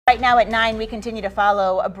Right now at 9, we continue to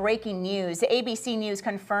follow a breaking news. ABC News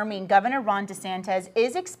confirming Governor Ron Desantis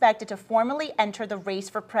is expected to formally enter the race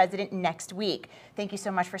for president next week. Thank you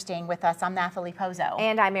so much for staying with us. I'm Nathalie Pozo.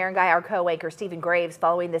 And I'm Aaron Guy, our co-anchor Stephen Graves,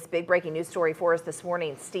 following this big breaking news story for us this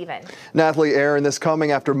morning. Stephen. Nathalie, Aaron, this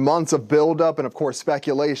coming after months of buildup and, of course,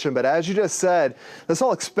 speculation. But as you just said, this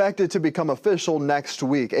all expected to become official next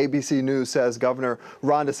week. ABC News says Governor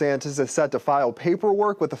Ron DeSantis is set to file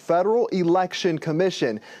paperwork with the Federal Election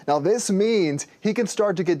Commission. Now, this means he can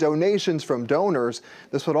start to get donations from donors.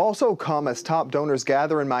 This would also come as top donors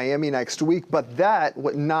gather in Miami next week, but that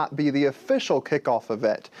would not be the official kickoff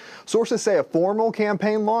event. Sources say a formal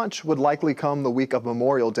campaign launch would likely come the week of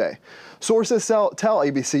Memorial Day. Sources tell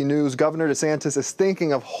ABC News Governor DeSantis is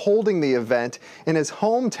thinking of holding the event in his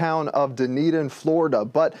hometown of Dunedin, Florida,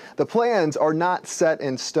 but the plans are not set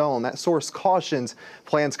in stone. That source cautions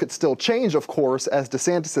plans could still change, of course, as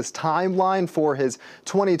DeSantis' timeline for his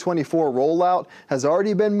 2024 rollout has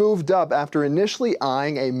already been moved up after initially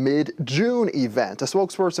eyeing a mid-June event. A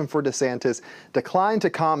spokesperson for DeSantis declined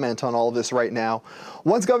to comment on all of this right now.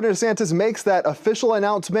 Once Governor DeSantis makes that official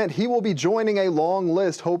announcement, he will be joining a long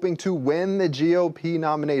list hoping to win the GOP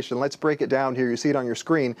nomination. Let's break it down here. You see it on your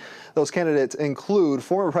screen. Those candidates include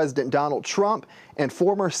former President Donald Trump and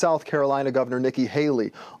former South Carolina Governor Nikki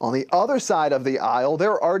Haley. On the other side of the aisle,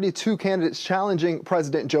 there are already two candidates challenging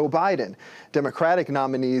President Joe Biden. Democratic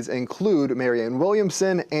nominees include Marianne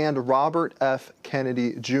Williamson and Robert F.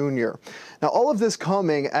 Kennedy Jr. Now, all of this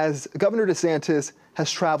coming as Governor DeSantis has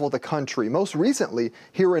traveled the country, most recently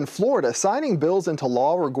here in Florida, signing bills into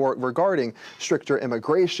law regarding stricter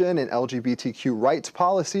immigration and LGBTQ rights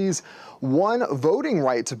policies. One voting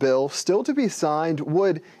rights bill still to be signed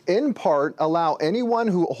would, in part, allow anyone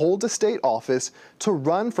who holds a state office to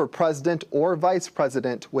run for president or vice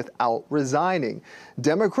president without resigning.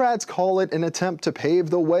 Democrats call it an attempt to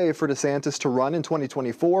pave the way for DeSantis to run in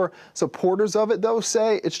 2024. Supporters of it, though,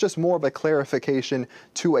 say it's just more of a clarification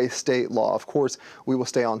to a state law. Of course, we will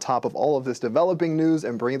stay on top of all of this developing news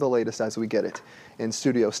and bring the latest as we get it. In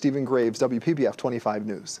studio, Stephen Graves, WPBF 25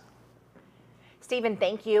 News. Stephen,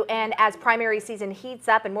 thank you. And as primary season heats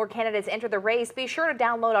up and more candidates enter the race, be sure to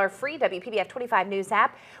download our free WPBF 25 News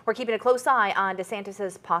app. We're keeping a close eye on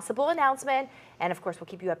DeSantis' possible announcement. And of course, we'll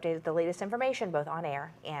keep you updated with the latest information both on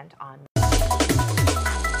air and on